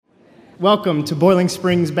Welcome to Boiling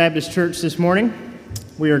Springs Baptist Church this morning.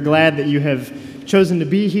 We are glad that you have chosen to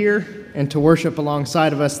be here and to worship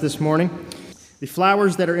alongside of us this morning. The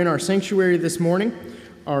flowers that are in our sanctuary this morning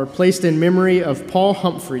are placed in memory of Paul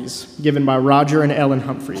Humphreys, given by Roger and Ellen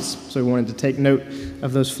Humphreys. So we wanted to take note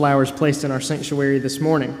of those flowers placed in our sanctuary this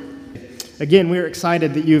morning. Again, we are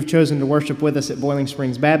excited that you have chosen to worship with us at Boiling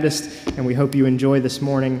Springs Baptist, and we hope you enjoy this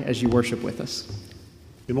morning as you worship with us.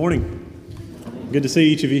 Good morning. Good to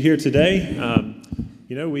see each of you here today.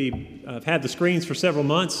 We have had the screens for several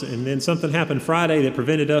months, and then something happened Friday that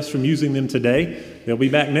prevented us from using them today. They'll be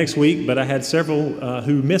back next week, but I had several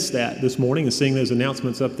who missed that this morning and seeing those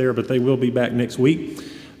announcements up there, but they will be back next week.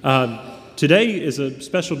 Today is a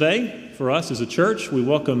special day for us as a church. We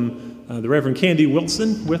welcome the Reverend Candy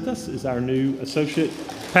Wilson with us as our new Associate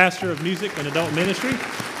Pastor of Music and Adult Ministry.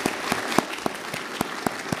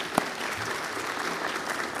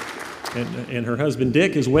 And her husband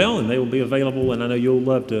Dick as well, and they will be available, and I know you'll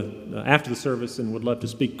love to, after the service, and would love to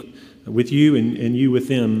speak with you and you with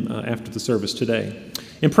them after the service today.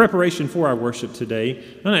 In preparation for our worship today,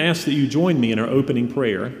 I'm going to ask that you join me in our opening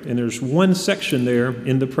prayer, and there's one section there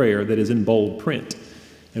in the prayer that is in bold print.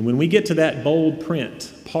 And when we get to that bold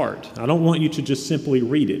print part, I don't want you to just simply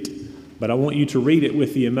read it, but I want you to read it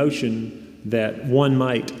with the emotion that one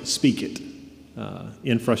might speak it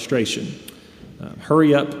in frustration.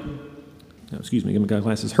 Hurry up. Get my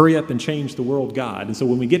glasses. Hurry up and change the world, God. And so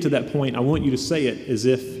when we get to that point, I want you to say it as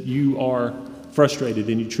if you are frustrated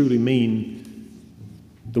and you truly mean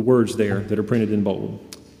the words there that are printed in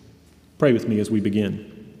bold. Pray with me as we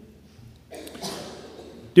begin.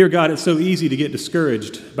 Dear God, it's so easy to get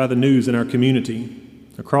discouraged by the news in our community,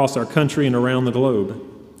 across our country and around the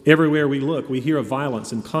globe. Everywhere we look, we hear of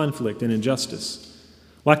violence and conflict and injustice.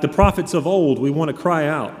 Like the prophets of old, we want to cry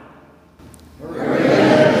out,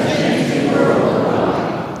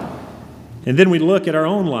 and then we look at our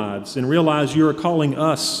own lives and realize you are calling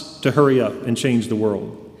us to hurry up and change the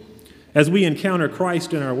world. As we encounter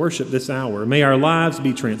Christ in our worship this hour, may our lives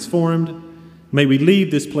be transformed. May we leave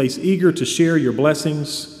this place eager to share your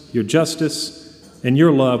blessings, your justice, and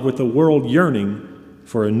your love with a world yearning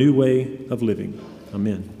for a new way of living.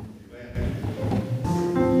 Amen.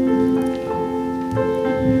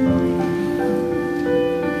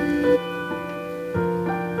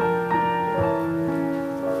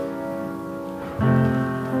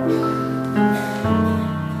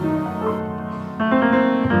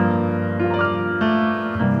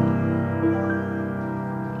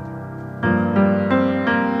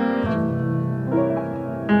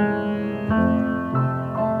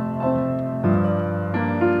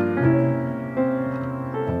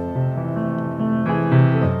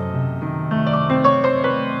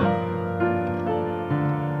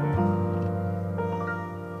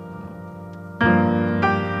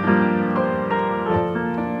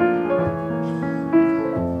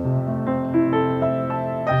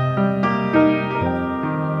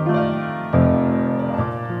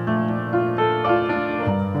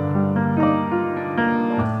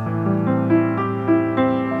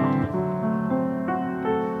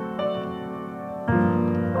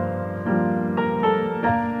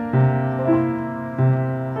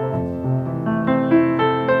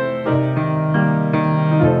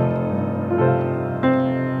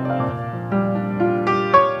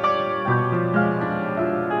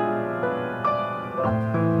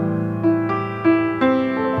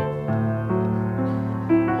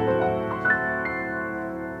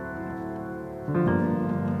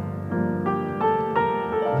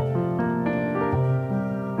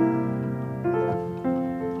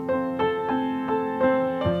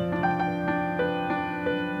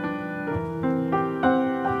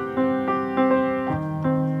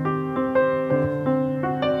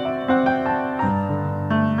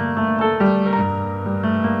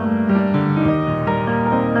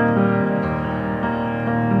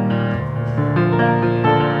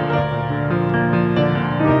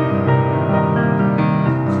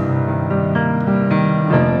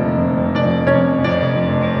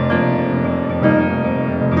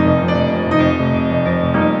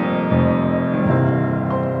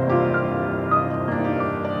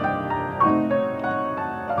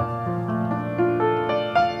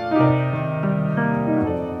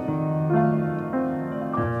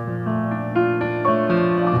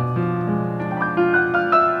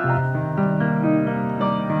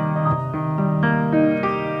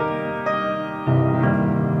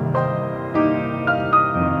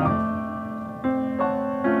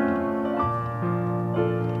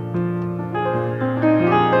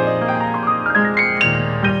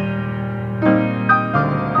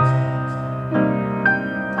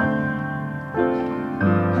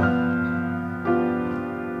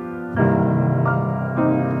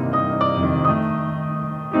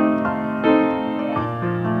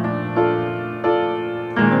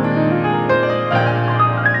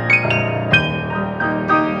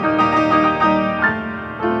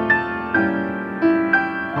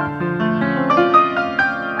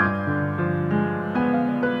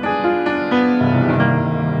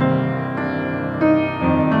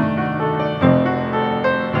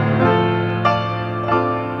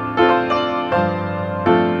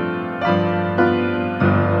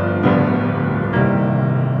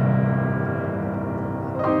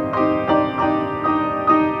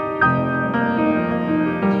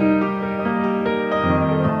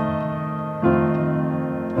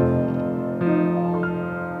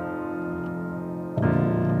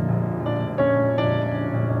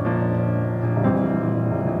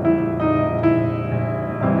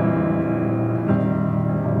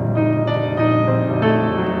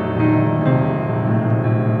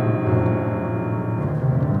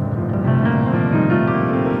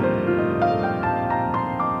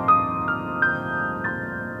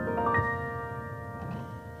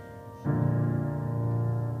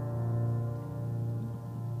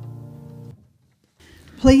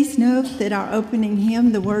 Please note that our opening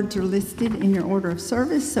hymn, the words are listed in your order of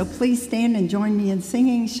service, so please stand and join me in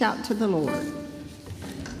singing Shout to the Lord.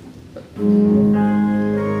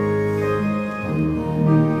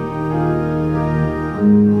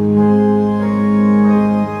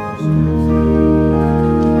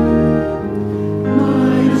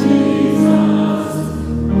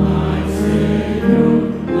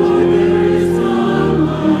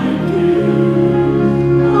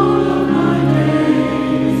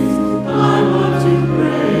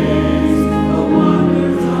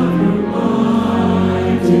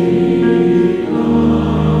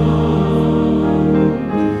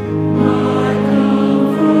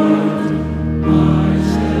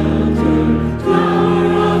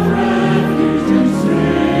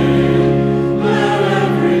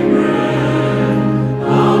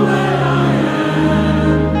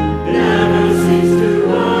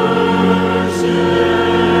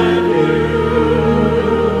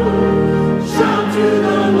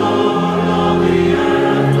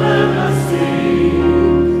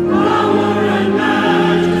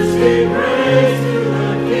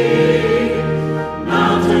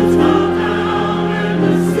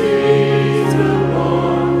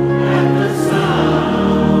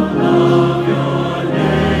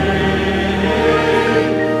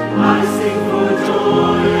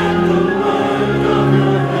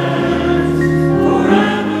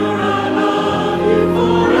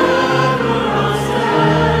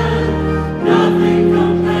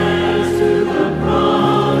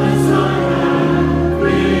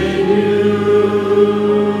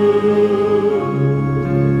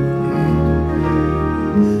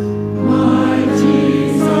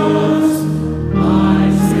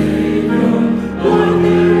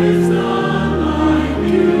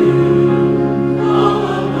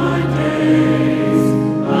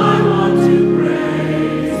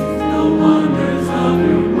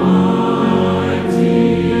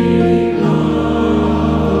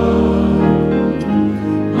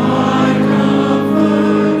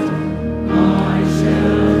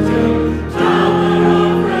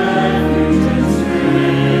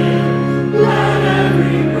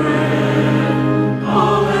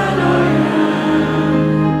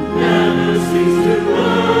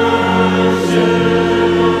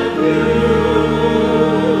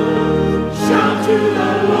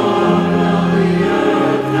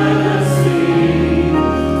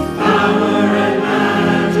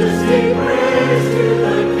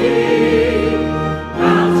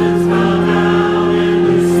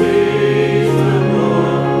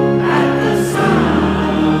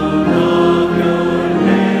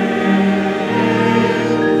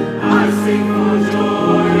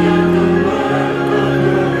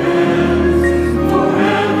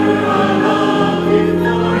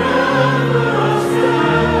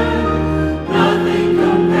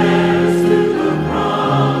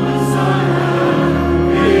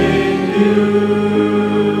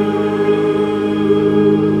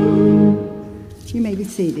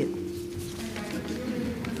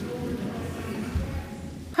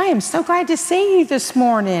 So glad to see you this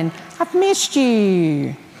morning. I've missed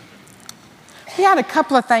you. We got a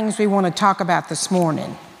couple of things we want to talk about this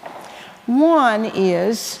morning. One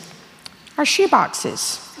is our shoe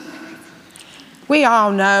boxes. We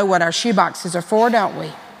all know what our shoe boxes are for, don't we?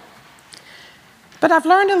 But I've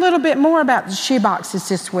learned a little bit more about the shoe boxes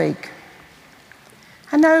this week.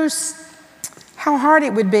 I know how hard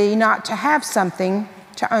it would be not to have something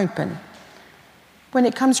to open when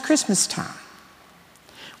it comes Christmas time.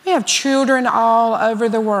 We have children all over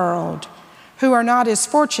the world who are not as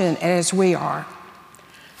fortunate as we are,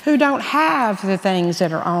 who don't have the things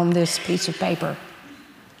that are on this piece of paper.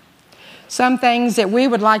 Some things that we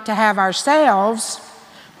would like to have ourselves,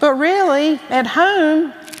 but really, at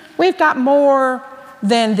home, we've got more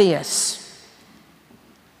than this.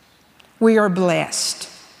 We are blessed.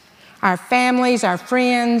 Our families, our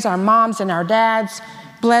friends, our moms and our dads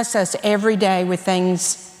bless us every day with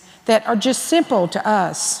things that are just simple to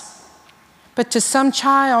us. But to some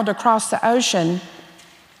child across the ocean,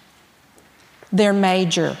 they're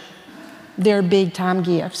major. They're big-time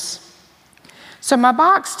gifts. So my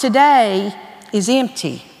box today is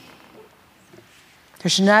empty.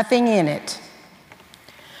 There's nothing in it.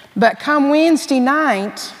 But come Wednesday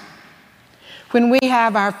night, when we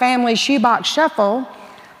have our family shoebox shuffle,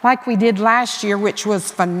 like we did last year, which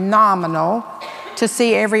was phenomenal, to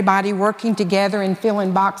see everybody working together and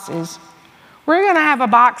filling boxes, we're going to have a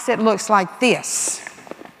box that looks like this.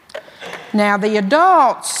 Now, the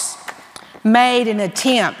adults made an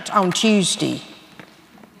attempt on Tuesday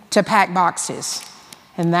to pack boxes,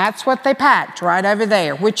 and that's what they packed right over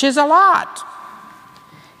there, which is a lot.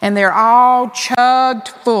 and they're all chugged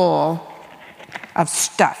full of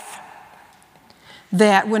stuff.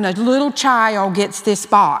 That when a little child gets this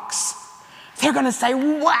box, they're going to say,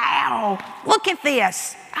 wow, look at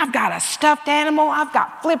this. I've got a stuffed animal. I've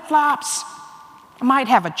got flip-flops. I might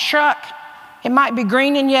have a truck. It might be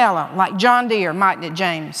green and yellow, like John Deere, mightn't it,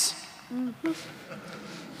 James? Mm-hmm.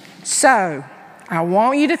 So, I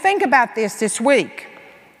want you to think about this week.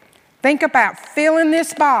 Think about filling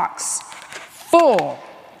this box full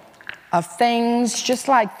of things just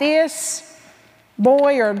like this,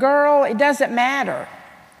 boy or girl, it doesn't matter.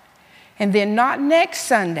 And then not next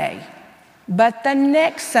Sunday, but the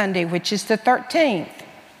next Sunday, which is the 13th,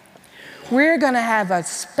 we're going to have a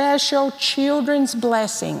special children's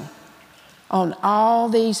blessing on all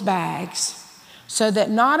these bags, so that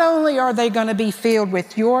not only are they going to be filled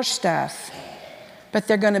with your stuff, but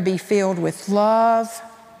they're going to be filled with love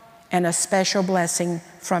and a special blessing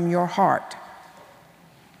from your heart.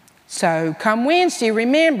 So come Wednesday,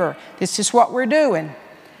 remember, this is what we're doing.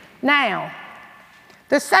 Now,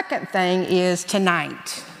 the second thing is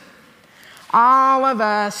tonight. All of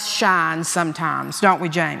us shine sometimes, don't we,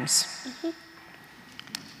 James? Mm-hmm.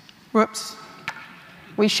 Whoops.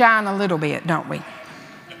 We shine a little bit, don't we?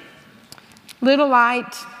 Little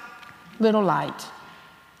light, little light.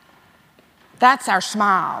 That's our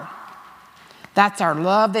smile. That's our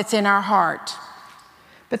love that's in our heart.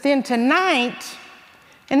 But then tonight,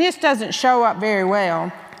 and this doesn't show up very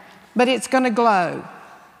well, but it's going to glow.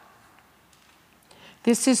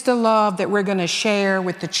 This is the love that we're going to share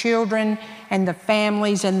with the children and the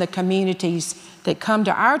families and the communities that come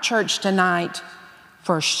to our church tonight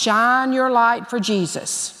for Shine Your Light for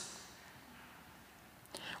Jesus.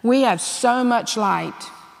 We have so much light.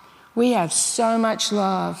 We have so much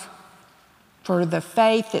love for the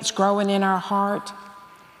faith that's growing in our heart,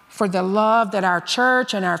 for the love that our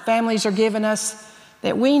church and our families are giving us,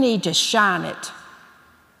 that we need to shine it.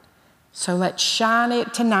 So let's shine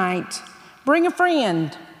it tonight. Bring a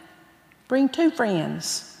friend. Bring 2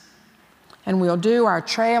 friends. And we'll do our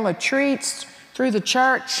trail of treats through the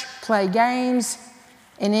church, play games,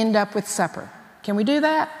 and end up with supper. Can we do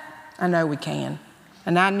that? I know we can.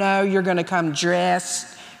 And I know you're going to come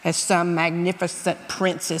dressed as some magnificent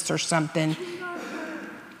princess or something.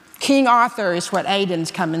 King Arthur is what Aiden's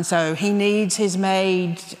coming, so he needs his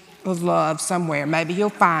maid of love somewhere. Maybe he'll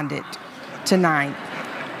find it tonight.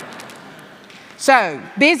 So,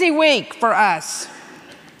 busy week for us.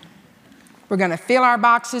 We're going to fill our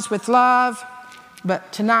boxes with love,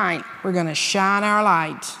 but tonight we're going to shine our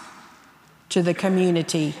light to the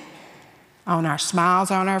community on our smiles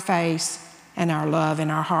on our face and our love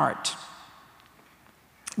in our heart.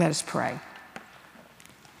 Let us pray.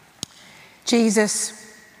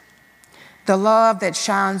 Jesus, the love that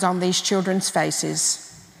shines on these children's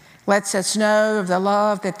faces lets us know of the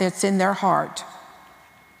love that's in their heart,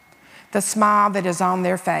 the smile that is on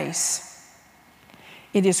their face.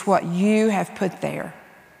 It is what you have put there,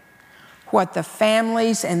 what the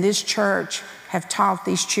families and this church have taught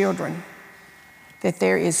these children, that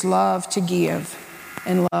there is love to give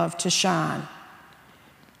and love to shine.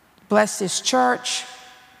 Bless this church,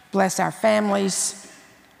 bless our families,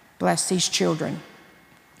 bless these children.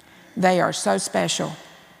 They are so special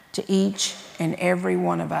to each and every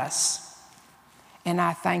one of us, and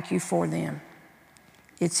I thank you for them.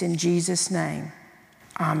 It's in Jesus' name.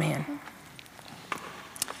 Amen.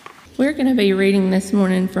 We're going to be reading this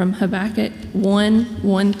morning from Habakkuk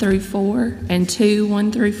 1:1-4, and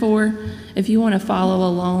 2:1-4. If you want to follow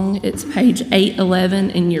along, it's page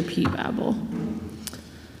 811 in your Pew Bible.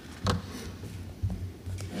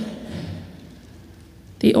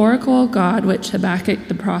 The oracle of God which Habakkuk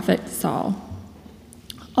the prophet saw.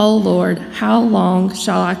 O Lord, how long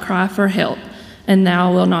shall I cry for help, and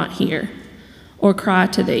thou wilt not hear? Or cry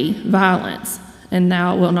to thee, violence, and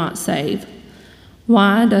thou wilt not save?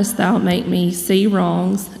 Why dost thou make me see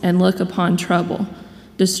wrongs and look upon trouble?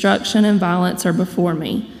 Destruction and violence are before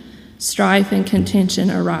me. Strife and contention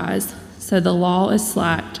arise. So the law is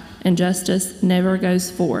slacked, and justice never goes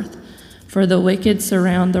forth. For the wicked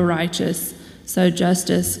surround the righteous, so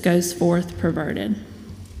justice goes forth perverted.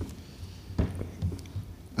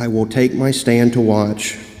 I will take my stand to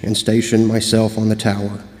watch and station myself on the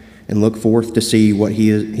tower, and look forth to see what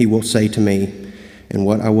he will say to me, and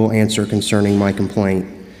what I will answer concerning my complaint.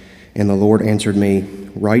 And the Lord answered me,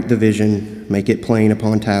 Write the vision, make it plain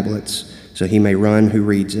upon tablets, so he may run who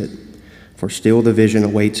reads it. For still the vision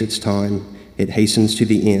awaits its time, it hastens to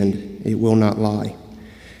the end, it will not lie.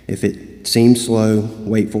 If it seems slow,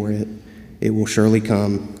 wait for it. It will surely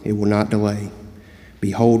come, it will not delay.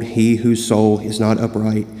 Behold, he whose soul is not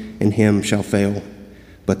upright in him shall fail.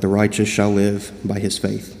 but the righteous shall live by his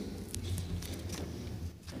faith.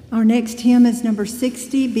 Our next hymn is number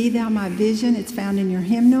 60, Be Thou My Vision. It's found in your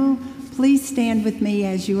hymnal. Please stand with me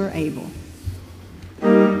as you are able.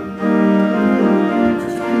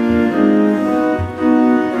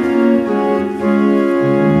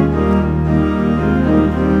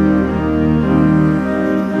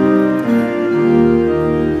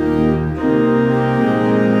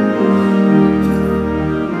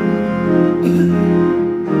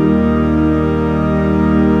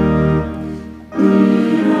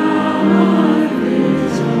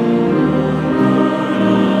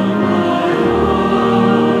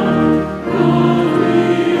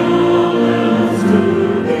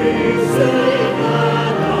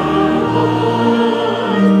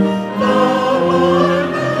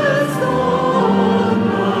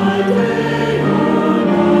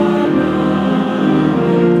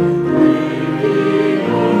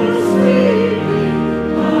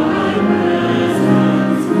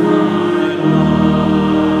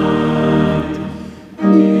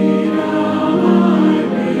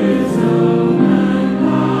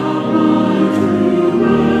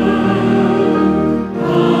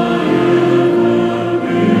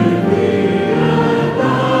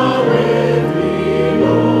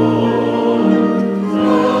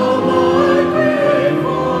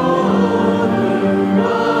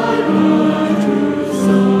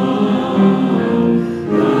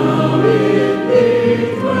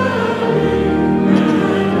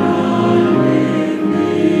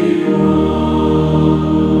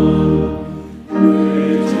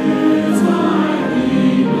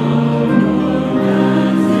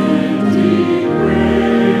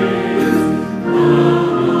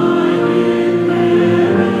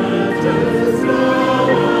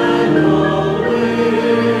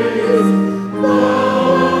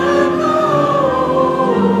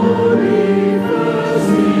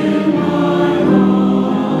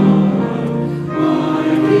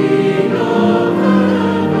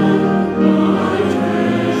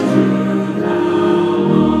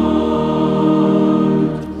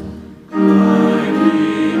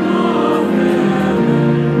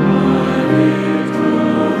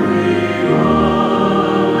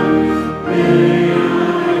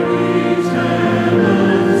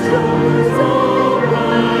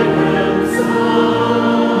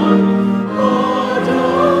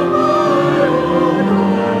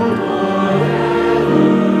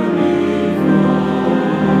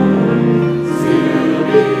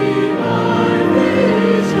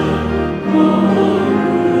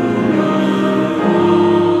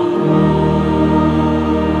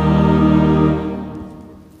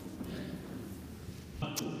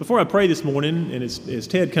 Before I pray this morning, and as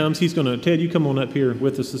Ted comes, Ted, you come on up here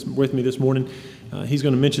with me this morning. He's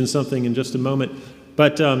going to mention something in just a moment.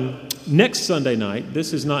 But next Sunday night,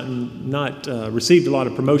 this has not received a lot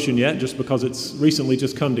of promotion yet, just because it's recently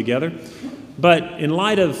just come together. But in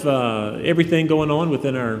light of everything going on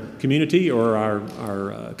within our community, or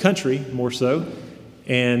our country more so,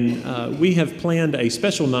 and we have planned a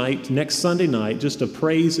special night next Sunday night, just a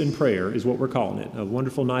praise and prayer is what we're calling it, a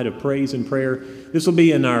wonderful night of praise and prayer. This will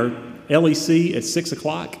be in our LEC at 6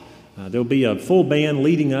 o'clock. There'll be a full band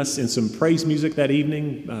leading us in some praise music that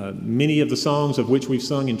evening, many of the songs of which we've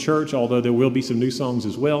sung in church, although there will be some new songs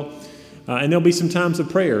as well. And there'll be some times of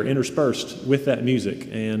prayer interspersed with that music.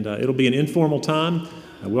 And it'll be an informal time.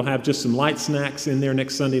 We'll have just some light snacks in there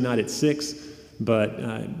next Sunday night at 6.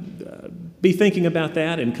 But be thinking about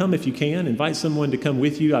that and come if you can. Invite someone to come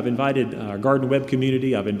with you. I've invited our Garden Web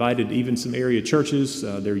community. I've invited even some area churches,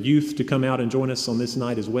 their youth, to come out and join us on this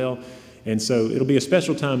night as well. And so it'll be a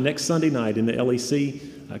special time next Sunday night in the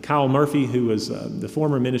LEC. Kyle Murphy, who was the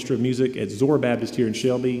former minister of music at Zor Baptist here in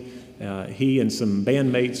Shelby, he and some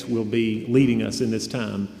bandmates will be leading us in this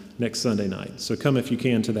time next Sunday night. So come if you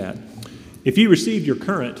can to that. If you received your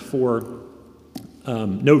current for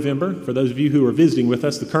November, for those of you who are visiting with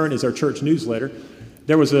us, the current is our church newsletter.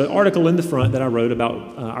 There was an article in the front that I wrote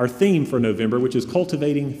about our theme for November, which is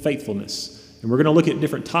cultivating faithfulness. And we're going to look at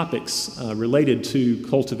different topics related to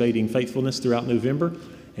cultivating faithfulness throughout November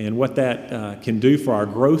and what that can do for our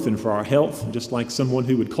growth and for our health, just like someone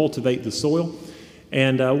who would cultivate the soil.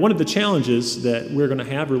 And one of the challenges that we're going to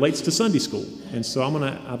have relates to Sunday school. And so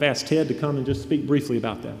I've asked Ted to come and just speak briefly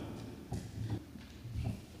about that.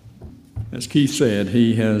 As Keith said,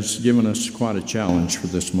 he has given us quite a challenge for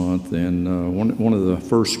this month, and one of the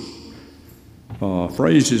first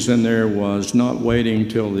phrases in there was not waiting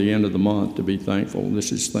till the end of the month to be thankful.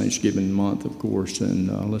 This is Thanksgiving month, of course,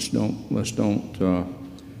 and let's don't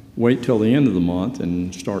wait till the end of the month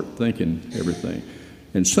and start thinking everything.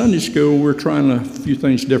 In Sunday school, we're trying a few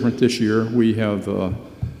things different this year. We have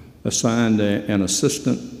assigned an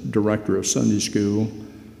assistant director of Sunday school.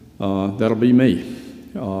 That'll be me.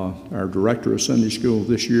 Our director of Sunday school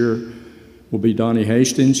this year will be Donnie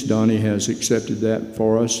Hastings. Donnie has accepted that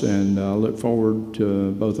for us, and I look forward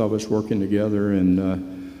to both of us working together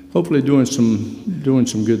and hopefully doing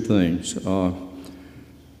some good things.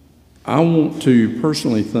 I want to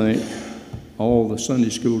personally thank all the Sunday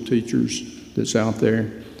school teachers that's out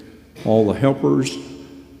there, all the helpers,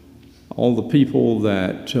 all the people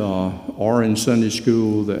that are in Sunday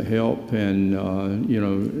school that help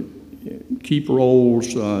and keep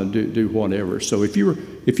roles, do whatever. So if you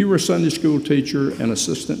were a Sunday school teacher, an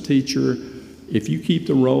assistant teacher, if you keep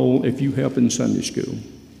the role, if you help in Sunday school,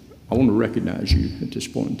 I want to recognize you at this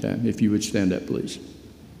point in time. If you would stand up, please.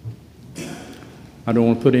 I don't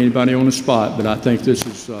want to put anybody on the spot, but I think this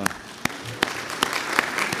is.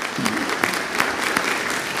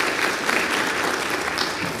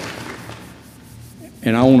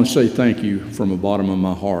 And I want to say thank you from the bottom of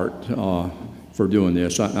my heart for doing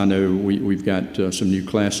this. I know we've got some new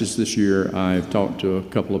classes this year. I've talked to a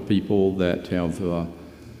couple of people that have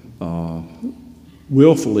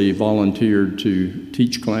willfully volunteered to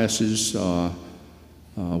teach classes.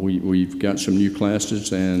 We've got some new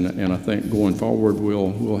classes, and I think going forward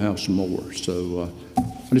we'll have some more. So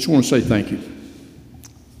I just want to say thank you.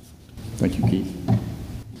 Thank you, Keith.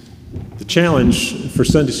 The challenge for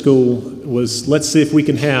Sunday school was, let's see if we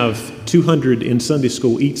can have 200 in Sunday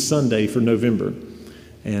school each Sunday for November.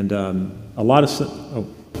 And a lot of...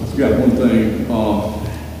 I've got one thing.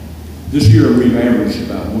 This year we've averaged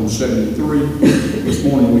about 173. This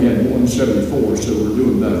morning we had 174, so we're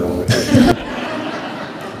doing better already.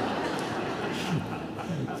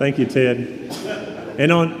 Thank you, Ted.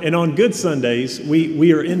 And on good Sundays,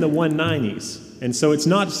 we are in the 190s. And so it's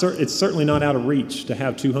certainly not out of reach to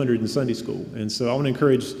have 200 in Sunday school. And so I want to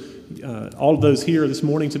encourage all of those here this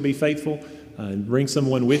morning to be faithful and bring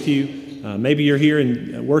someone with you. Maybe you're here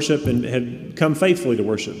in worship and have come faithfully to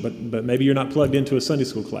worship, but maybe you're not plugged into a Sunday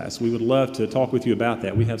school class. We would love to talk with you about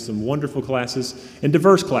that. We have some wonderful classes and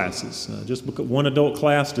diverse classes. Just because one adult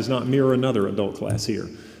class does not mirror another adult class here.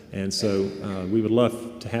 And so we would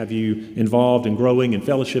love to have you involved in growing and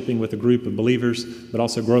fellowshipping with a group of believers, but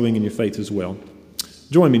also growing in your faith as well.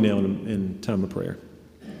 Join me now in time of prayer.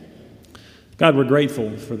 God, we're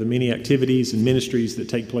grateful for the many activities and ministries that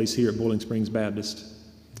take place here at Boiling Springs Baptist.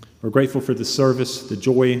 We're grateful for the service, the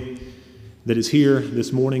joy that is here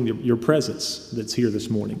this morning, your presence that's here this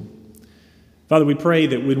morning. Father, we pray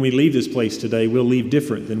that when we leave this place today, we'll leave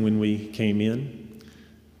different than when we came in.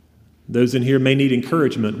 Those in here may need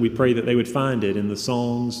encouragement. We pray that they would find it in the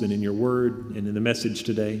songs and in your word and in the message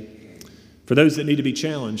today. For those that need to be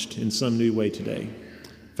challenged in some new way today,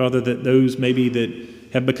 Father, that those maybe that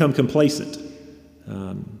have become complacent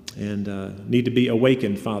and need to be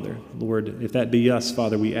awakened, Father. Lord, if that be us,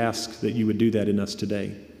 Father, we ask that you would do that in us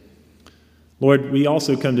today. Lord, we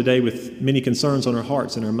also come today with many concerns on our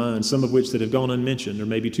hearts and our minds, some of which that have gone unmentioned or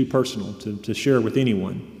maybe too personal to share with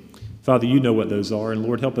anyone. Father, you know what those are, and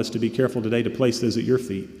Lord, help us to be careful today to place those at your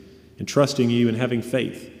feet and trusting you and having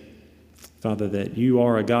faith, Father, that you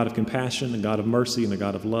are a God of compassion, a God of mercy, and a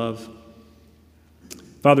God of love.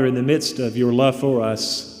 Father, in the midst of your love for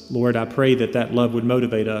us, Lord, I pray that that love would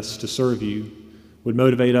motivate us to serve you, would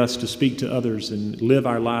motivate us to speak to others and live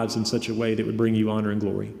our lives in such a way that would bring you honor and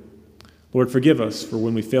glory. Lord, forgive us for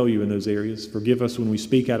when we fail you in those areas. Forgive us when we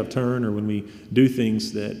speak out of turn or when we do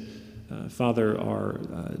things that Father,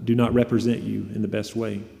 do not represent you in the best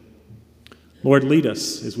way. Lord, lead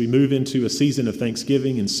us as we move into a season of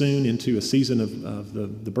Thanksgiving and soon into a season of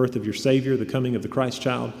the birth of your Savior, the coming of the Christ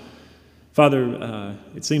child. Father,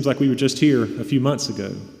 it seems like we were just here a few months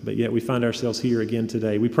ago, but yet we find ourselves here again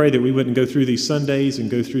today. We pray that we wouldn't go through these Sundays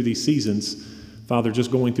and go through these seasons, Father,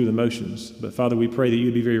 just going through the motions. But Father, we pray that you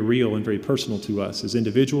would be very real and very personal to us as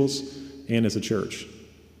individuals and as a church.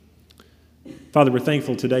 Father, we're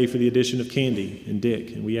thankful today for the addition of Candy and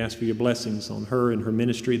Dick, and we ask for your blessings on her and her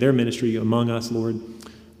ministry, their ministry among us, Lord.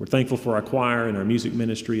 We're thankful for our choir and our music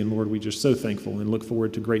ministry, and Lord, we're just so thankful and look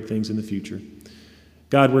forward to great things in the future.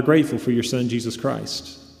 God, we're grateful for your Son, Jesus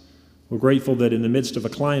Christ. We're grateful that in the midst of a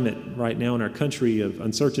climate right now in our country of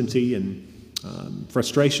uncertainty and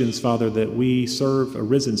frustrations, Father, that we serve a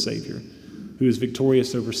risen Savior who is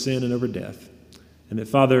victorious over sin and over death, and that,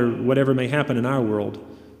 Father, whatever may happen in our world,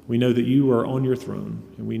 we know that you are on your throne,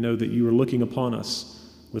 and we know that you are looking upon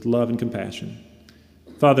us with love and compassion.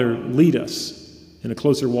 Father, lead us in a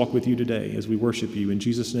closer walk with you today as we worship you. In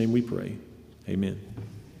Jesus' name we pray. Amen.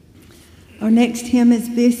 Our next hymn is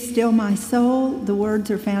Be Still My Soul. The words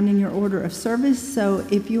are found in your order of service, so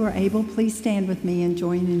if you are able, please stand with me and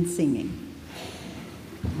join in singing.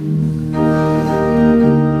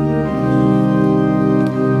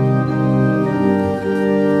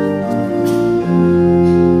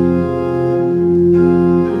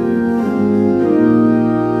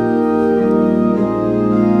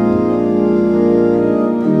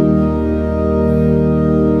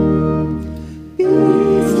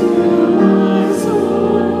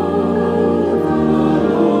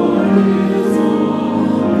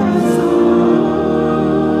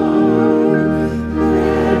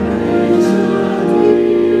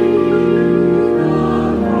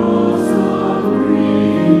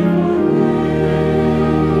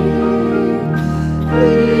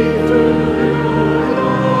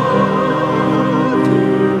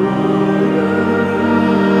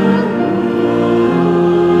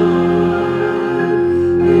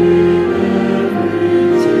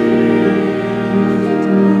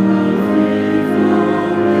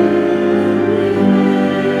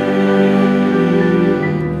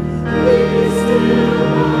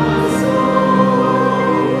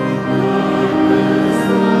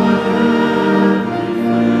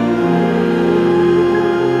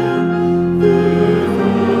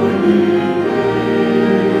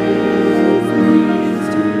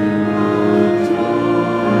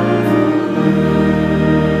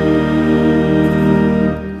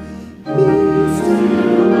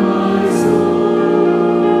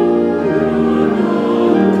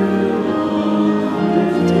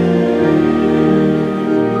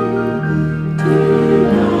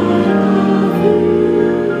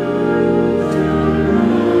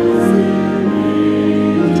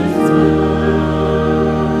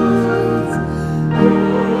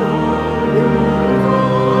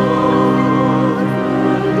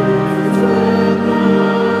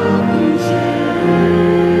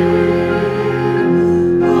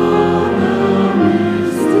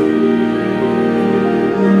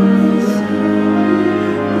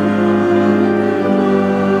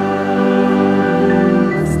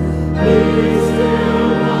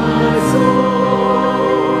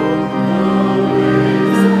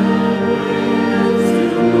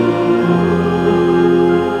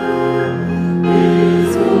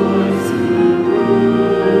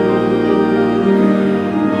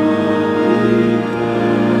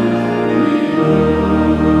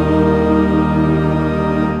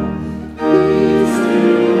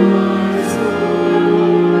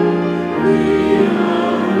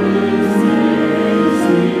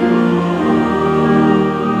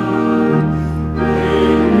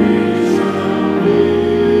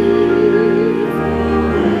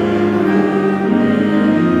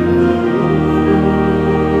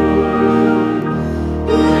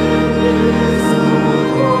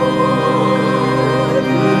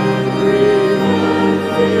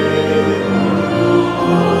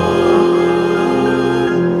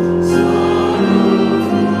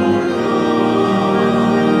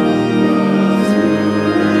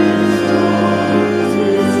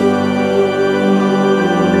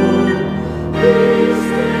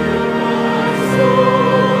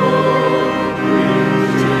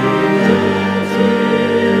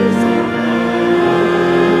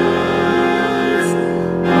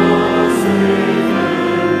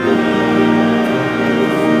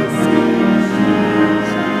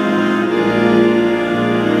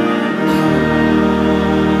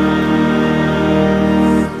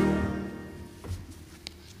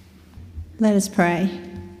 Let us pray.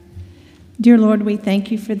 Dear Lord, we thank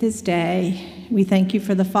you for this day. We thank you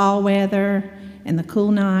for the fall weather and the cool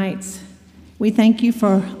nights. We thank you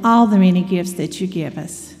for all the many gifts that you give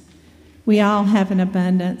us. We all have an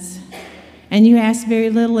abundance, and you ask very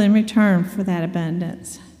little in return for that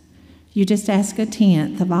abundance. You just ask a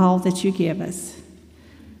tenth of all that you give us.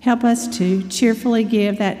 Help us to cheerfully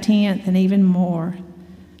give that tenth and even more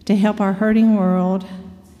to help our hurting world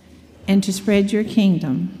and to spread your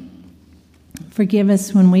kingdom. Forgive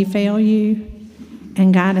us when we fail you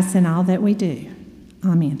and guide us in all that we do.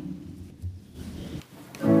 Amen.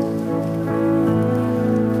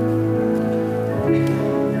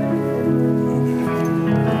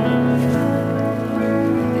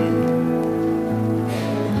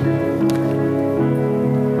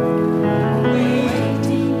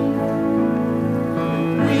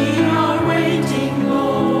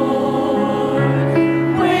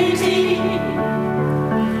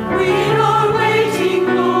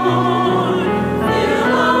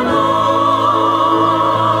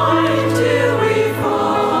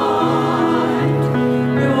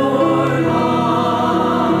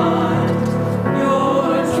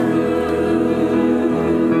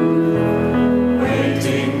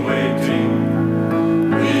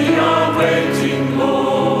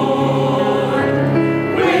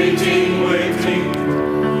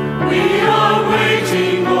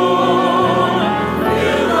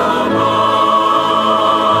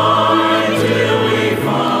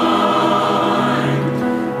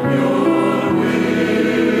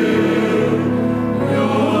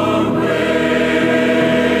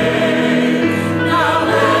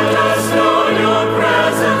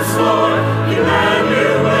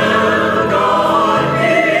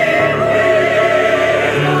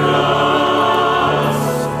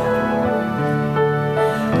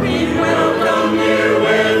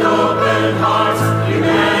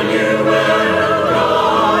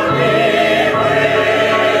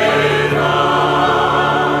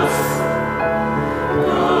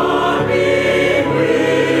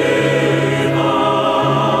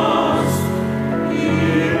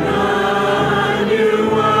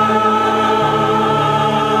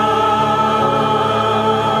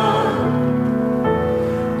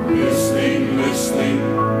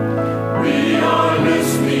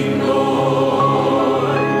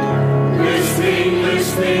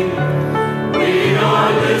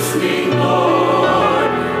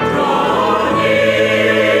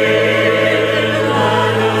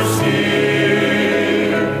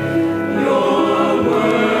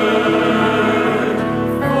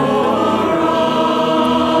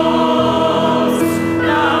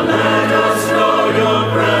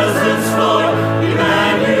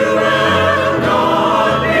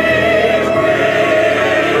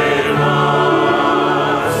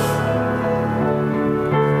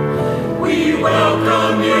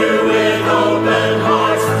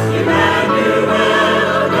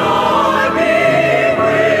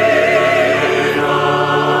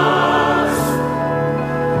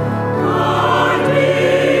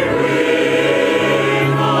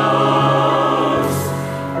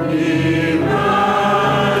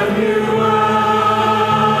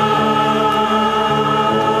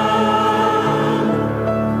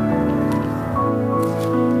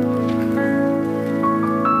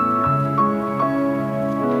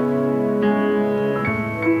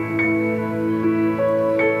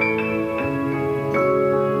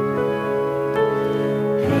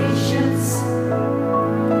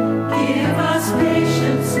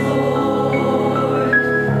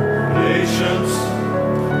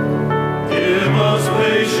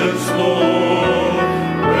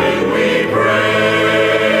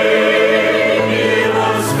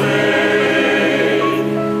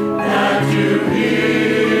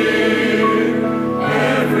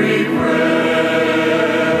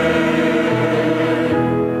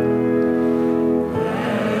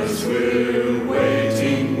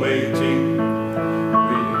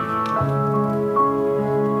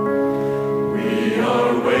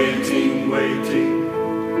 waiting, waiting.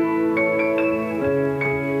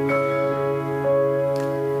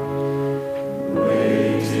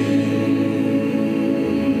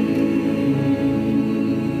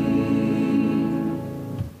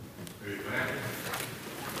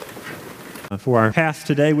 For our path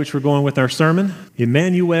today, which we're going with our sermon,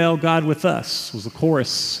 Emmanuel, God with us, was the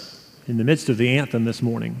chorus in the midst of the anthem this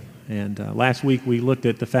morning. And last week we looked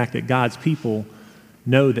at the fact that God's people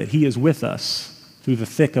know that He is with us through the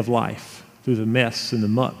thick of life, through the mess and the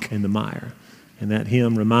muck and the mire. And that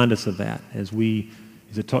hymn reminds us of that as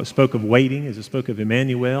it spoke of waiting, as it spoke of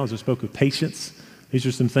Emmanuel, as it spoke of patience. These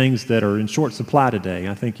are some things that are in short supply today.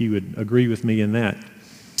 I think you would agree with me in that.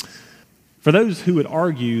 For those who would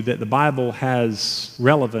argue that the Bible has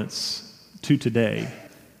relevance to today,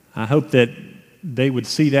 I hope that they would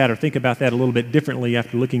see that or think about that a little bit differently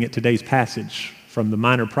after looking at today's passage from the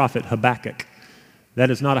minor prophet Habakkuk. That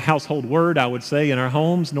is not a household word, I would say, in our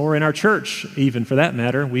homes, nor in our church, even for that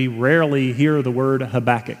matter. We rarely hear the word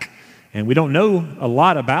Habakkuk. And we don't know a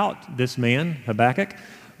lot about this man, Habakkuk,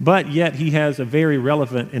 but yet he has a very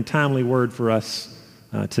relevant and timely word for us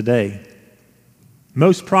today.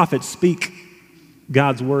 Most prophets speak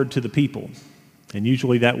God's word to the people, and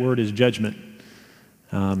usually that word is judgment.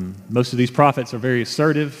 Most of these prophets are very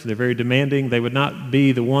assertive, they're very demanding. They would not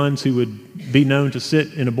be the ones who would be known to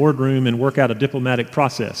sit in a boardroom and work out a diplomatic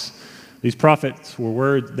process. These prophets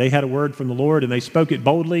they had a word from the Lord, and they spoke it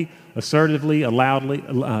boldly, assertively, loudly,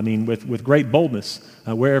 with great boldness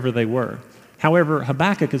wherever they were. However,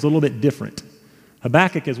 Habakkuk is a little bit different.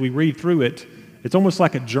 Habakkuk, as we read through it, it's almost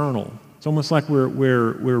like a journal. It's almost like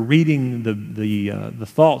we're reading the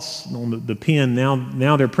thoughts on the pen.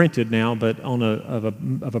 Now they're printed now, but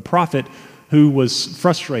of a prophet who was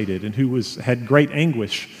frustrated and who had great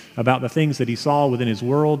anguish about the things that he saw within his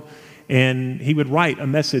world, and he would write a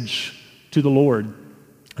message to the Lord,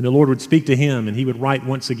 and the Lord would speak to him, and he would write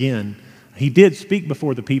once again. He did speak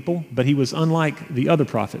before the people, but he was unlike the other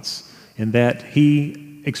prophets in that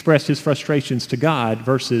he expressed his frustrations to God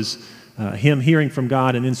versus him hearing from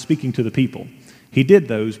God and then speaking to the people. He did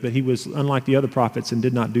those, but he was unlike the other prophets and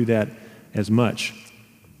did not do that as much.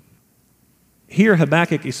 Here,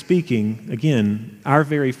 Habakkuk is speaking, again, our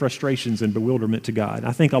very frustrations and bewilderment to God.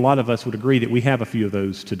 I think a lot of us would agree that we have a few of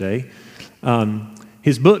those today.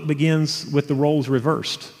 His book begins with the roles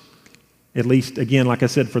reversed, at least, again, like I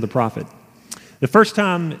said, for the prophet.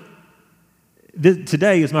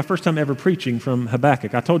 Today is my first time ever preaching from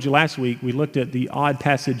Habakkuk. I told you last week we looked at the odd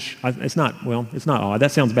passage. It's not odd.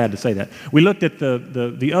 That sounds bad to say that. We looked at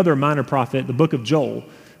the other minor prophet, the book of Joel,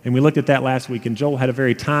 and we looked at that last week. And Joel had a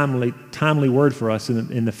very timely word for us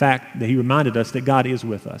in the fact that he reminded us that God is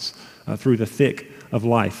with us through the thick of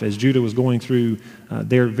life. As Judah was going through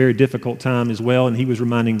their very difficult time as well, and he was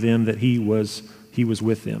reminding them that he was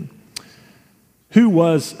with them. Who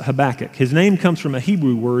was Habakkuk? His name comes from a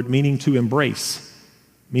Hebrew word meaning to embrace,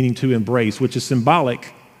 which is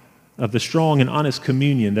symbolic of the strong and honest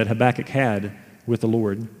communion that Habakkuk had with the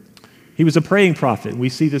Lord. He was a praying prophet. We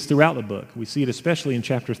see this throughout the book. We see it especially in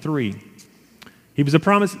chapter 3. He was a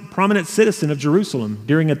prominent citizen of Jerusalem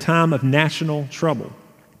during a time of national trouble.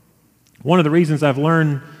 One of the reasons I've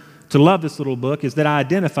learned to love this little book is that I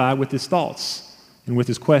identify with his thoughts and with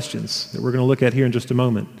his questions that we're going to look at here in just a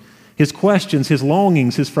moment. His questions, his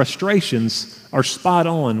longings, his frustrations are spot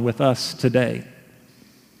on with us today.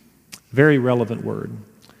 Very relevant word.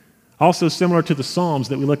 Also similar to the Psalms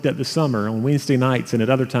that we looked at this summer on Wednesday nights and at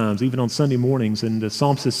other times, even on Sunday mornings, and the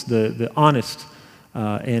Psalms, the honest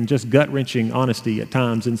and just gut-wrenching honesty at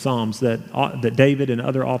times in Psalms that David and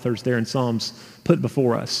other authors there in Psalms put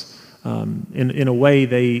before us. In a way,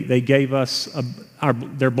 they gave us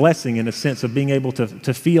their blessing in a sense of being able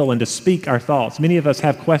to feel and to speak our thoughts. Many of us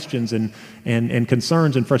have questions and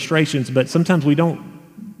concerns and frustrations, but sometimes we don't,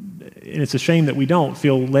 and it's a shame that we don't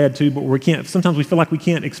feel led to, but we can't. Sometimes we feel like we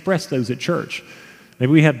can't express those at church.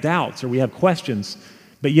 Maybe we have doubts or we have questions,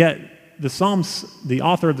 but yet the Psalms, the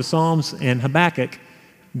author of the Psalms and Habakkuk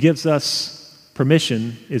gives us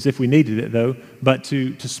permission, as if we needed it though, but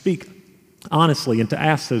to speak honestly and to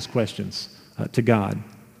ask those questions to God.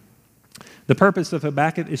 The purpose of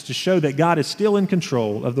Habakkuk is to show that God is still in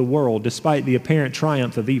control of the world despite the apparent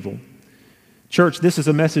triumph of evil. Church, this is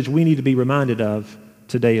a message we need to be reminded of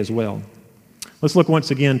today as well. Let's look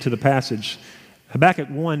once again to the passage. Habakkuk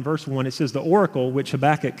 1, verse 1, it says, the oracle which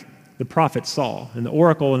Habakkuk the prophet saw. And the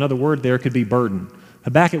oracle, another word there, could be burden.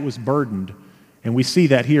 Habakkuk was burdened. And we see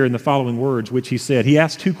that here in the following words, which he said. He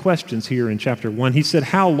asked two questions here in chapter 1. He said,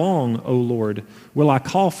 how long, O Lord, will I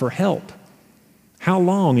call for help? How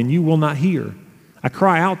long, and you will not hear? I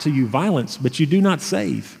cry out to you violence, but you do not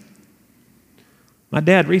save. My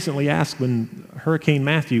dad recently asked when Hurricane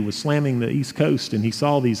Matthew was slamming the East Coast and he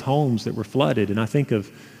saw these homes that were flooded, and I think of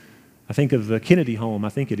the Kennedy home, I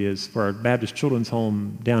think it is, for our Baptist Children's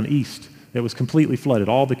Home down east that was completely flooded.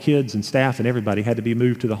 All the kids and staff and everybody had to be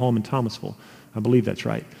moved to the home in Thomasville. I believe that's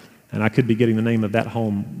right. And I could be getting the name of that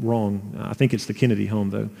home wrong. I think it's the Kennedy home,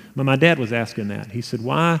 though. But my dad was asking that. He said,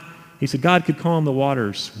 why? He said, God could calm the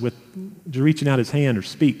waters with reaching out his hand or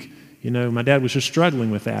speak. You know, my dad was just struggling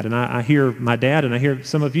with that. And I hear my dad and I hear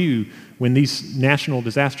some of you, when these national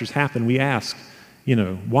disasters happen, we ask, you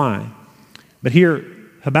know, why? But here,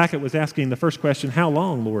 Habakkuk was asking the first question, how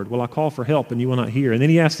long, Lord, will I call for help and you will not hear? And then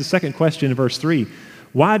he asked the second question in verse 3,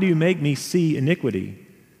 why do you make me see iniquity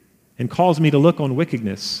and cause me to look on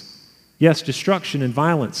wickedness? Yes, destruction and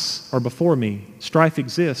violence are before me. Strife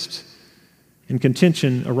exists and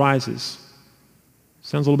contention arises.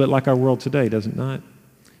 Sounds a little bit like our world today, does it not?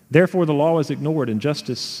 Therefore, the law is ignored and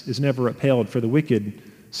justice is never upheld, for the wicked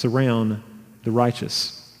surround the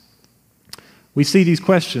righteous. We see these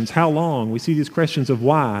questions, how long? We see these questions of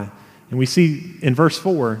why. And we see in verse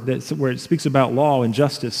 4 where it speaks about law and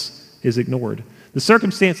justice is ignored. The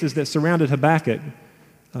circumstances that surrounded Habakkuk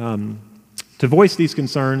to voice these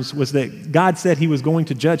concerns was that God said he was going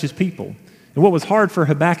to judge his people. And what was hard for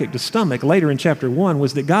Habakkuk to stomach later in chapter 1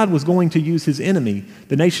 was that God was going to use his enemy,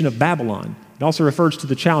 the nation of Babylon. It also refers to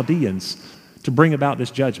the Chaldeans, to bring about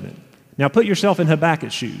this judgment. Now put yourself in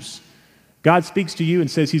Habakkuk's shoes. God speaks to you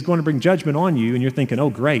and says he's going to bring judgment on you, and you're thinking, oh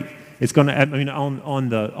great, it's going to, on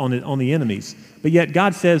the enemies. But yet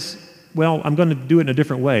God says, well, I'm going to do it in a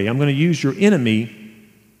different way. I'm going to use your enemy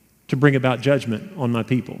to bring about judgment on my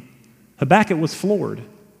people. Habakkuk was floored.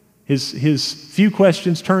 His few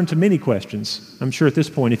questions turned to many questions, I'm sure at this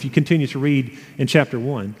point, if you continue to read in chapter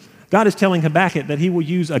 1. God is telling Habakkuk that he will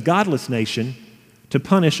use a godless nation to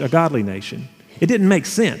punish a godly nation. It didn't make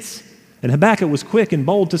sense, and Habakkuk was quick and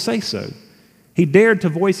bold to say so. He dared to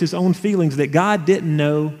voice his own feelings that God didn't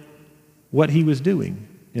know what he was doing,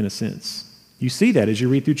 in a sense. You see that as you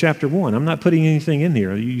read through chapter 1. I'm not putting anything in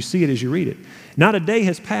here. You see it as you read it. Not a day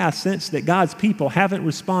has passed since that God's people haven't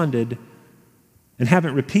responded and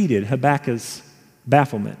haven't repeated Habakkuk's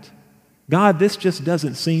bafflement. God, this just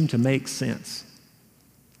doesn't seem to make sense.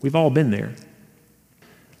 We've all been there.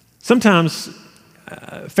 Sometimes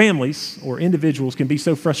families or individuals can be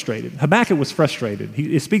so frustrated. Habakkuk was frustrated.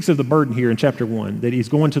 It speaks of the burden here in chapter 1, that he's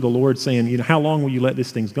going to the Lord saying, you know, how long will you let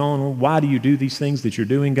this thing go on? Why do you do these things that you're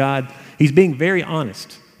doing, God? He's being very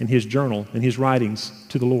honest in his journal, in his writings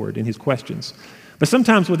to the Lord, in his questions. But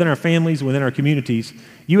sometimes within our families, within our communities,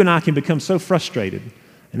 you and I can become so frustrated,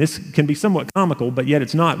 and this can be somewhat comical, but yet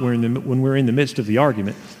it's not when we're in the midst of the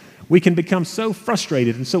argument. We can become so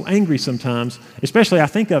frustrated and so angry sometimes, especially I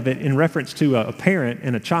think of it in reference to a parent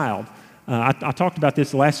and a child. I talked about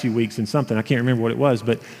this the last few weeks in something, I can't remember what it was,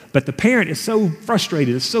 but the parent is so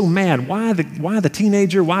frustrated, is so mad, why the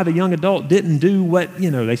teenager, why the young adult didn't do what, you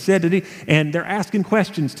know, they said to do, and they're asking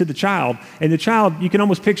questions to the child, and the child, you can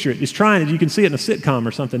almost picture it, is trying, you can see it in a sitcom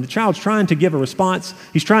or something, the child's trying to give a response,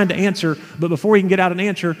 he's trying to answer, but before he can get out an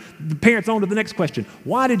answer, the parent's on to the next question.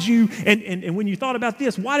 Why did you, and when you thought about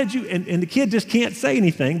this, why did you, and the kid just can't say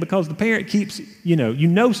anything because the parent keeps, you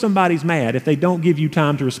know somebody's mad if they don't give you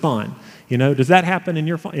time to respond. You know, does that happen in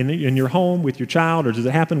your home with your child, or does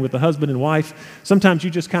it happen with the husband and wife? Sometimes you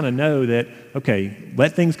just kind of know that, okay,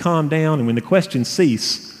 let things calm down, and when the questions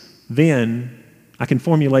cease, then I can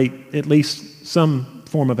formulate at least some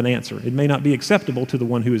form of an answer. It may not be acceptable to the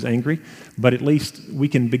one who is angry, but at least we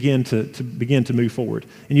can begin to move forward.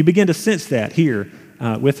 And you begin to sense that here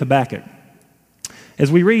with Habakkuk.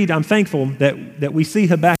 As we read, I'm thankful that we see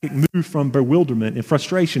Habakkuk move from bewilderment and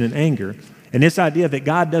frustration and anger, and this idea that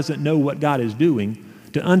God doesn't know what God is doing,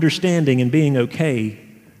 to understanding and being okay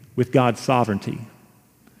with God's sovereignty.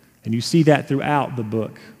 And you see that throughout the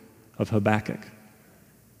book of Habakkuk.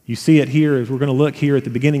 You see it here as we're going to look here at the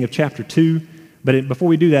beginning of chapter 2. But before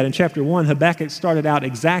we do that, in chapter 1, Habakkuk started out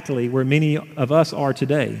exactly where many of us are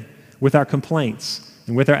today, with our complaints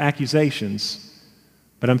and with our accusations.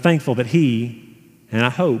 But I'm thankful that he, and I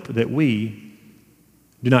hope that we,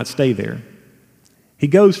 do not stay there. He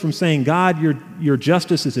goes from saying, God, your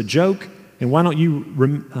justice is a joke, and why do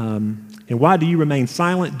you remain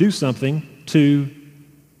silent? Do something, to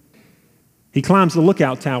he climbs the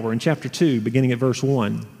lookout tower in chapter 2, beginning at verse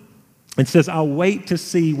 1, and says, I'll wait to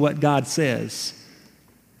see what God says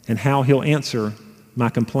and how he'll answer my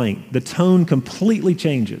complaint. The tone completely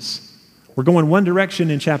changes. We're going one direction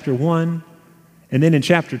in chapter 1, and then in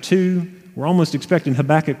chapter 2, we're almost expecting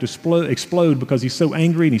Habakkuk to explode because he's so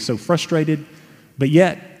angry and he's so frustrated. But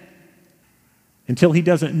yet, Until he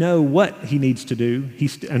doesn't know what he needs to do,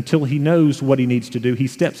 until he knows what he needs to do, he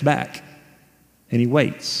steps back and he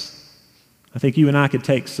waits. I think you and I could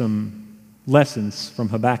take some lessons from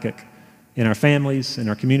Habakkuk in our families, in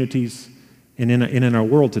our communities, and in our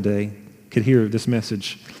world today, could hear this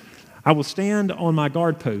message. I will stand on my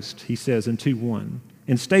guard post, he says in 2:1,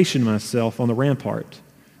 and station myself on the rampart,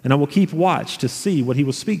 and I will keep watch to see what he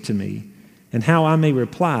will speak to me and how I may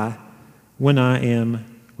reply when I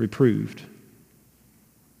am reproved.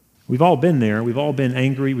 We've all been there. We've all been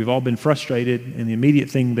angry. We've all been frustrated. And the immediate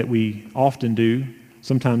thing that we often do,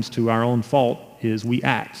 sometimes to our own fault, is we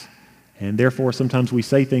act. And therefore, sometimes we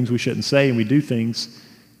say things we shouldn't say and we do things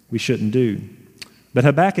we shouldn't do. But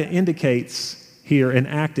Habakkuk indicates here an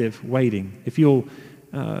active waiting. If you'll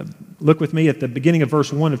look with me at the beginning of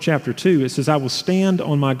verse 1 of chapter 2, it says, I will stand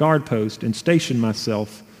on my guard post and station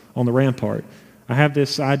myself on the rampart. I have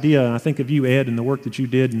this idea, I think of you, Ed, and the work that you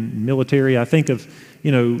did in military. I think of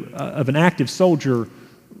an active soldier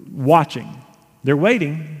watching. They're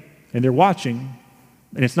waiting and they're watching,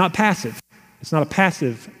 and it's not passive. It's not a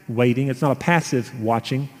passive waiting. It's not a passive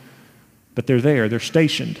watching, but they're there. They're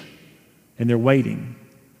stationed, and they're waiting,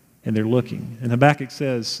 and they're looking. And Habakkuk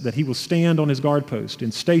says that he will stand on his guard post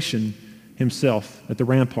and station himself at the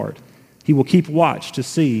rampart. He will keep watch to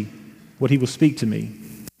see what he will speak to me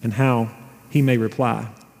and how he may reply.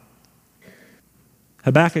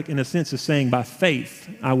 Habakkuk, in a sense, is saying, by faith,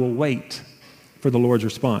 I will wait for the Lord's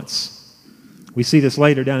response. We see this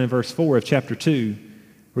later down in verse 4 of chapter 2,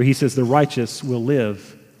 where he says, the righteous will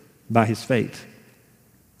live by his faith.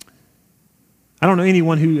 I don't know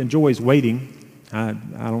anyone who enjoys waiting. I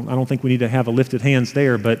don't think we need to have a lifted hands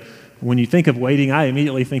there, but when you think of waiting, I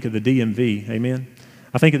immediately think of the DMV. Amen?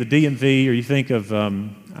 I think of the DMV, or you think of,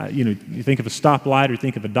 you think of a stoplight, or you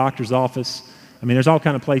think of a doctor's office. I mean, there's all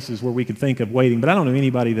kind of places where we can think of waiting, but I don't know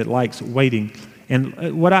anybody that likes waiting.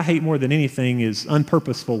 And what I hate more than anything is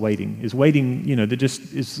unpurposeful waiting, is waiting, that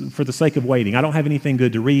just is for the sake of waiting. I don't have anything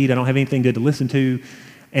good to read. I don't have anything good to listen to.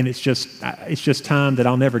 And it's just time that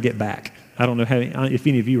I'll never get back. I don't know if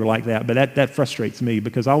any of you are like that, but that frustrates me,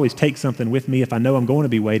 because I always take something with me if I know I'm going to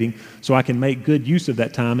be waiting, so I can make good use of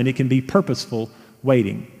that time, and it can be purposeful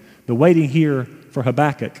waiting. The waiting here for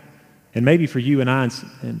Habakkuk, and maybe for you and I,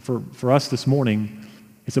 and for us this morning,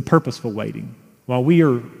 it's a purposeful waiting. While we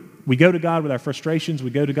go to God with our frustrations, we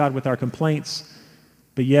go to God with our complaints,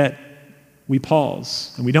 but yet we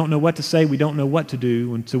pause, and we don't know what to say, we don't know what to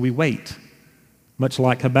do until we wait, much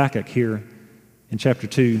like Habakkuk here in chapter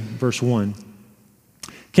 2, verse 1.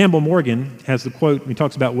 Campbell Morgan has the quote, he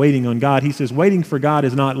talks about waiting on God. He says, waiting for God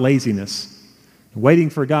is not laziness. Waiting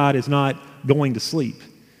for God is not going to sleep.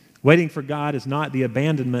 Waiting for God is not the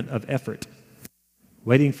abandonment of effort.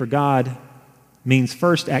 Waiting for God means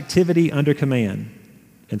first, activity under command,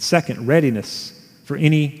 and second, readiness for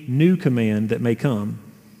any new command that may come,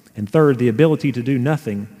 and third, the ability to do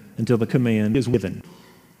nothing until the command is given.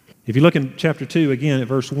 If you look in chapter 2 again at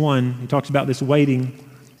verse 1, he talks about this waiting,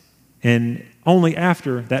 and only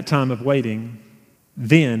after that time of waiting,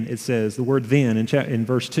 then it says, the word then in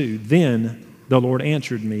verse 2, then the Lord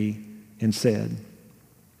answered me and said.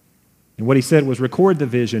 And what he said was, record the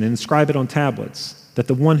vision and inscribe it on tablets, that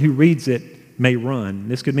the one who reads it may run.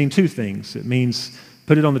 This could mean two things. It means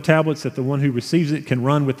put it on the tablets that the one who receives it can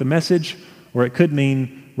run with the message, or it could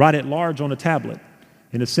mean write it large on a tablet,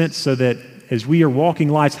 in a sense so that as we are walking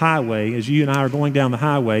life's highway, as you and I are going down the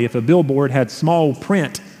highway, if a billboard had small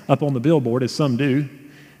print up on the billboard, as some do,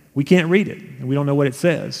 we can't read it, and we don't know what it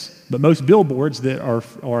says. But most billboards that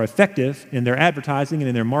are effective in their advertising and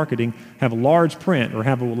in their marketing have a large print, or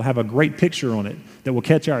will have a great picture on it that will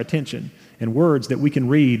catch our attention, and words that we can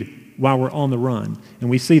read while we're on the run. And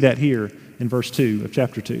we see that here in verse 2 of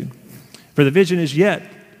chapter 2. For the vision is yet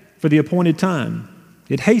for the appointed time.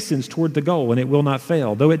 It hastens toward the goal, and it will not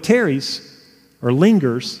fail. Though it tarries or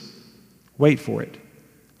lingers, wait for it.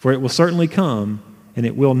 For it will certainly come, and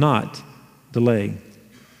it will not delay.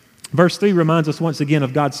 Verse 3 reminds us once again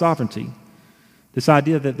of God's sovereignty. This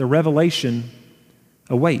idea that the revelation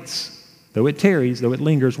awaits. Though it tarries, though it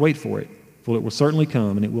lingers, wait for it. For it will certainly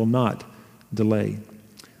come, and it will not delay.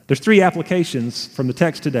 There's three applications from the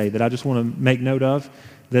text today that I just want to make note of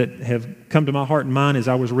that have come to my heart and mind as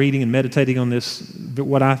I was reading and meditating on this,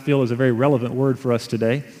 what I feel is a very relevant word for us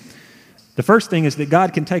today. The first thing is that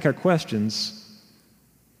God can take our questions,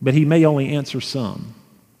 but He may only answer some.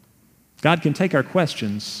 God can take our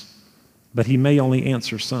questions, but He may only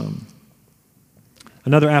answer some.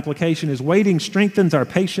 Another application is waiting strengthens our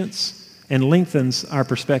patience and lengthens our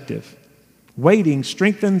perspective. Waiting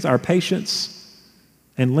strengthens our patience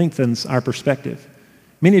and lengthens our perspective.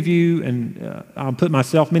 Many of you, and I'll put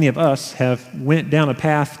myself, many of us have went down a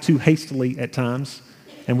path too hastily at times,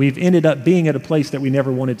 and we've ended up being at a place that we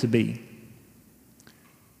never wanted to be.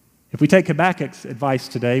 If we take Habakkuk's advice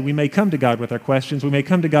today, we may come to God with our questions. We may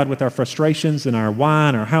come to God with our frustrations and our why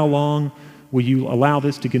and our how long will you allow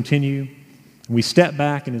this to continue. And we step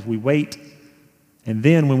back, and as we wait, and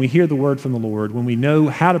then when we hear the word from the Lord, when we know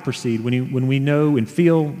how to proceed, when we know and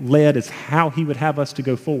feel led as how He would have us to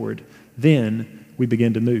go forward, then we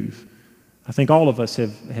begin to move. I think all of us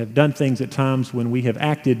have done things at times when we have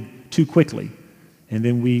acted too quickly. And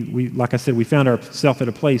then we like I said, we found ourselves at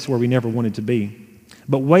a place where we never wanted to be.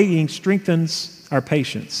 But waiting strengthens our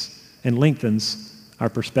patience and lengthens our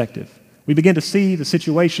perspective. We begin to see the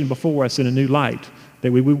situation before us in a new light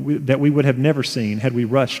that we would have never seen had we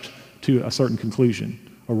rushed to a certain conclusion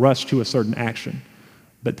or rushed to a certain action.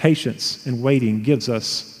 But patience and waiting gives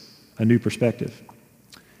us a new perspective.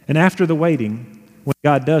 And after the waiting, when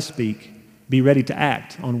God does speak, be ready to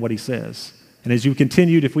act on what He says. And as you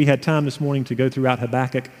continued, if we had time this morning to go throughout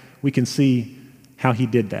Habakkuk, we can see how he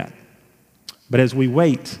did that. But as we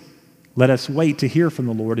wait, let us wait to hear from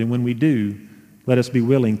the Lord, and when we do, let us be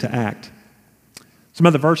willing to act. Some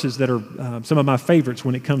other verses that are some of my favorites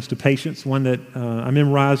when it comes to patience, one that I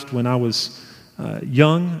memorized when I was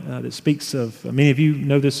young that speaks of, many of you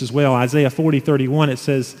know this as well, Isaiah 40:31, it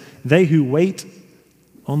says, "They who wait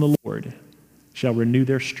on the Lord shall renew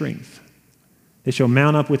their strength. They shall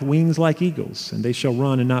mount up with wings like eagles, and they shall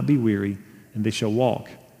run and not be weary, and they shall walk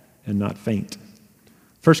and not faint."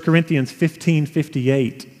 1 Corinthians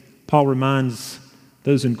 15:58, Paul reminds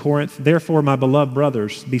those in Corinth, "Therefore, my beloved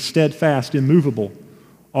brothers, be steadfast, immovable,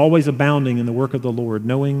 always abounding in the work of the Lord,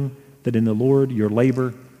 knowing that in the Lord your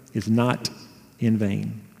labor is not in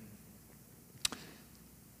vain."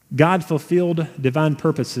 God fulfilled divine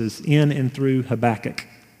purposes in and through Habakkuk.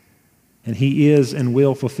 And He is and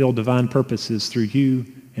will fulfill divine purposes through you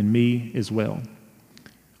and me as well.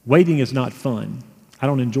 Waiting is not fun. I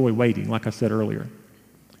don't enjoy waiting, like I said earlier.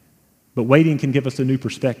 But waiting can give us a new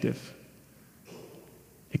perspective.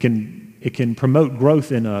 It can promote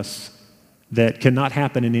growth in us that cannot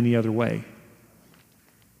happen in any other way.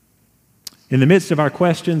 In the midst of our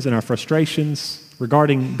questions and our frustrations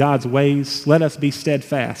regarding God's ways, let us be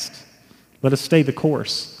steadfast. Let us stay the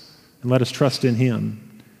course, and let us trust in Him.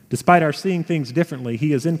 Despite our seeing things differently,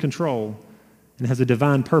 He is in control and has a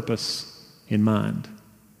divine purpose in mind.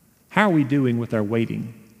 How are we doing with our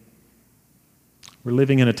waiting? We're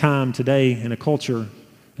living in a time today, in a culture,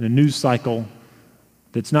 in a news cycle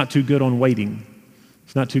that's not too good on waiting.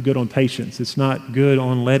 It's not too good on patience. It's not good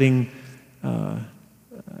on letting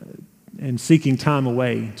and seeking time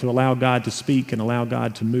away to allow God to speak and allow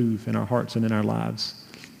God to move in our hearts and in our lives.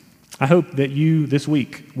 I hope that you this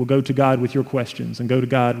week will go to God with your questions and go to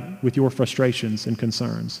God with your frustrations and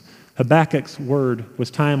concerns. Habakkuk's word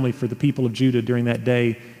was timely for the people of Judah during that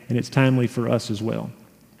day, and it's timely for us as well.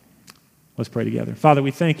 Let's pray together. Father,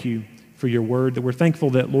 we thank you for your word, that we're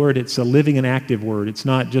thankful that, Lord, it's a living and active word. It's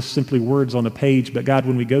not just simply words on a page, but God,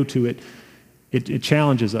 when we go to it, it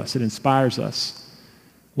challenges us, it inspires us.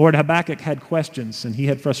 Lord, Habakkuk had questions and he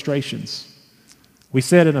had frustrations. We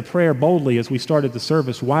said in a prayer boldly as we started the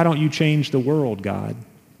service, "Why don't you change the world, God?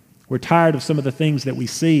 We're tired of some of the things that we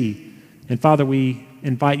see." And Father, we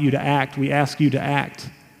invite you to act. We ask you to act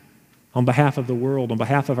on behalf of the world, on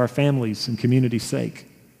behalf of our families and community's sake.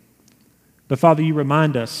 But Father, you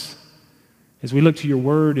remind us as we look to your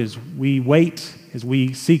word, as we wait, as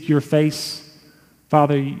we seek your face,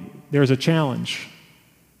 Father, there's a challenge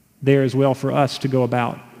there as well for us to go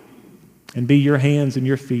about and be your hands and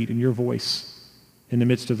your feet and your voice in the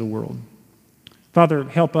midst of the world. Father,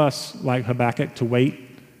 help us, like Habakkuk, to wait,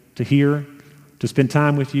 to hear, to spend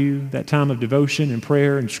time with you, that time of devotion and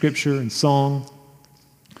prayer and scripture and song.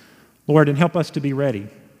 Lord, and help us to be ready,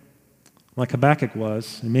 like Habakkuk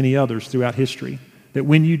was and many others throughout history, that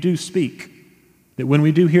when you do speak, that when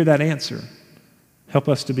we do hear that answer, help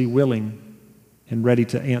us to be willing and ready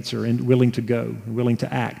to answer and willing to go and willing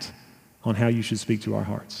to act on how you should speak to our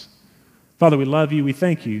hearts. Father, we love you. We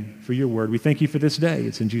thank you for your word. We thank you for this day.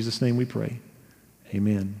 It's in Jesus' name we pray.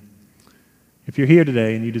 Amen. If you're here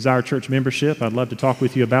today and you desire church membership, I'd love to talk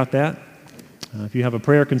with you about that. If you have a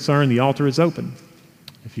prayer concern, the altar is open.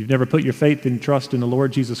 If you've never put your faith and trust in the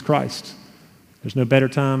Lord Jesus Christ, there's no better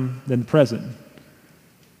time than the present.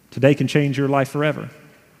 Today can change your life forever.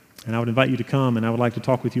 And I would invite you to come, and I would like to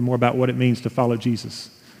talk with you more about what it means to follow Jesus.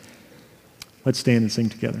 Let's stand and sing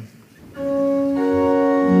together.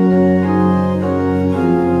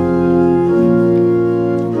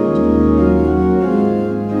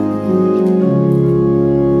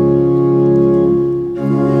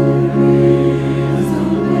 Praise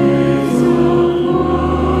the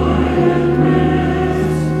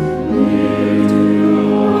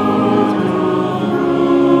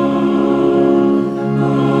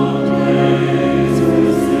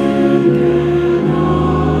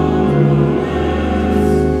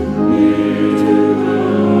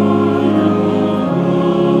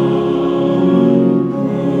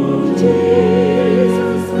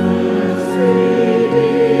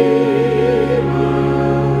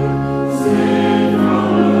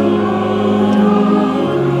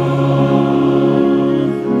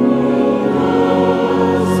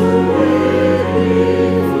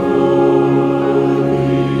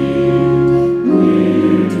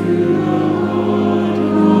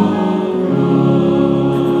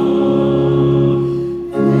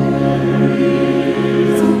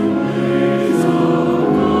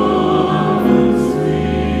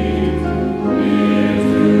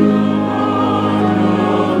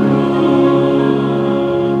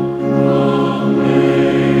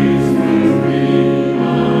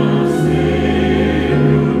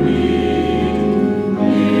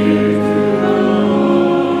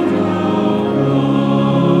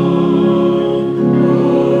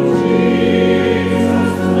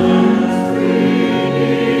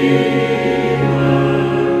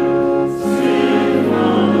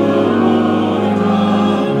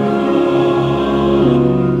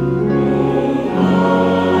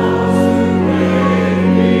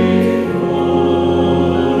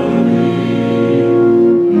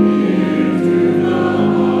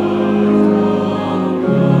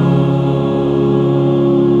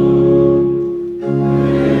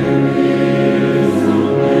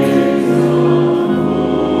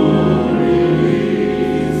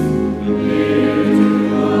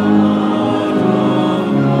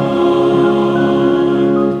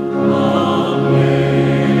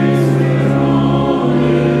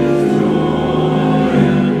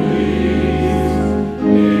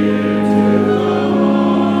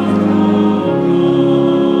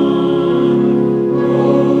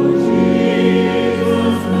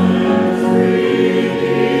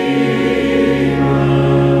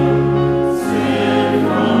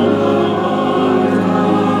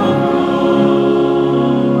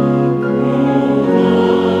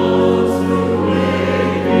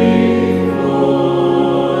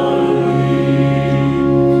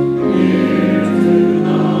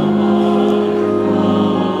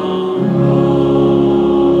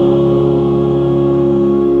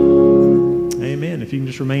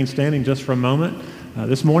remain standing just for a moment.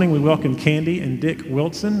 This morning we welcome Candy and Dick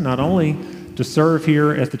Wilson, not only to serve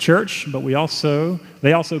here at the church, but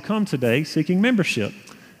they also come today seeking membership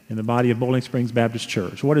in the body of Bowling Springs Baptist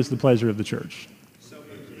Church. What is the pleasure of the church?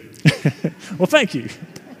 Well, thank you.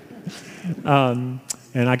 And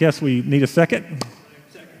I guess we need a second.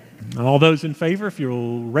 All those in favor, if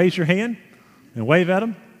you'll raise your hand and wave at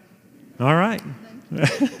them. All right.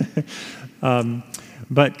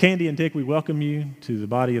 But Candy and Dick, we welcome you to the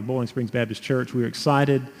body of Bowling Springs Baptist Church. We're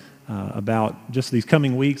excited about just these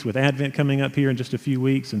coming weeks with Advent coming up here in just a few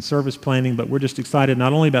weeks and service planning, but we're just excited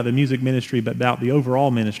not only about the music ministry, but about the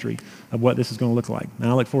overall ministry of what this is going to look like. And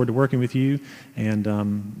I look forward to working with you, and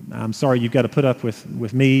I'm sorry you've got to put up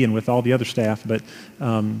with me and with all the other staff, but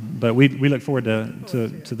we look forward to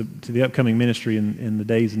the upcoming ministry in the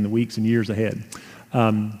days and the weeks and years ahead.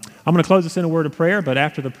 I'm going to close this in a word of prayer, but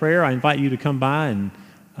after the prayer, I invite you to come by and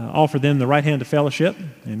offer them the right hand of fellowship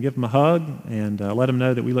and give them a hug and let them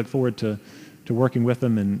know that we look forward to working with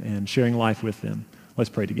them and sharing life with them. Let's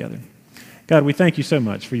pray together. God, we thank you so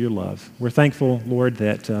much for your love. We're thankful, Lord,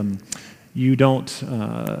 that you don't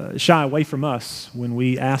shy away from us when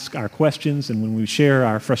we ask our questions and when we share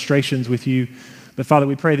our frustrations with you. But Father,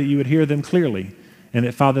 we pray that you would hear them clearly and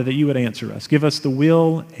that, Father, that you would answer us. Give us the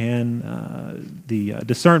will and the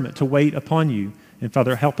discernment to wait upon you. And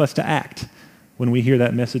Father, help us to act when we hear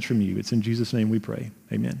that message from you. It's in Jesus' name we pray.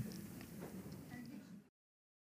 Amen.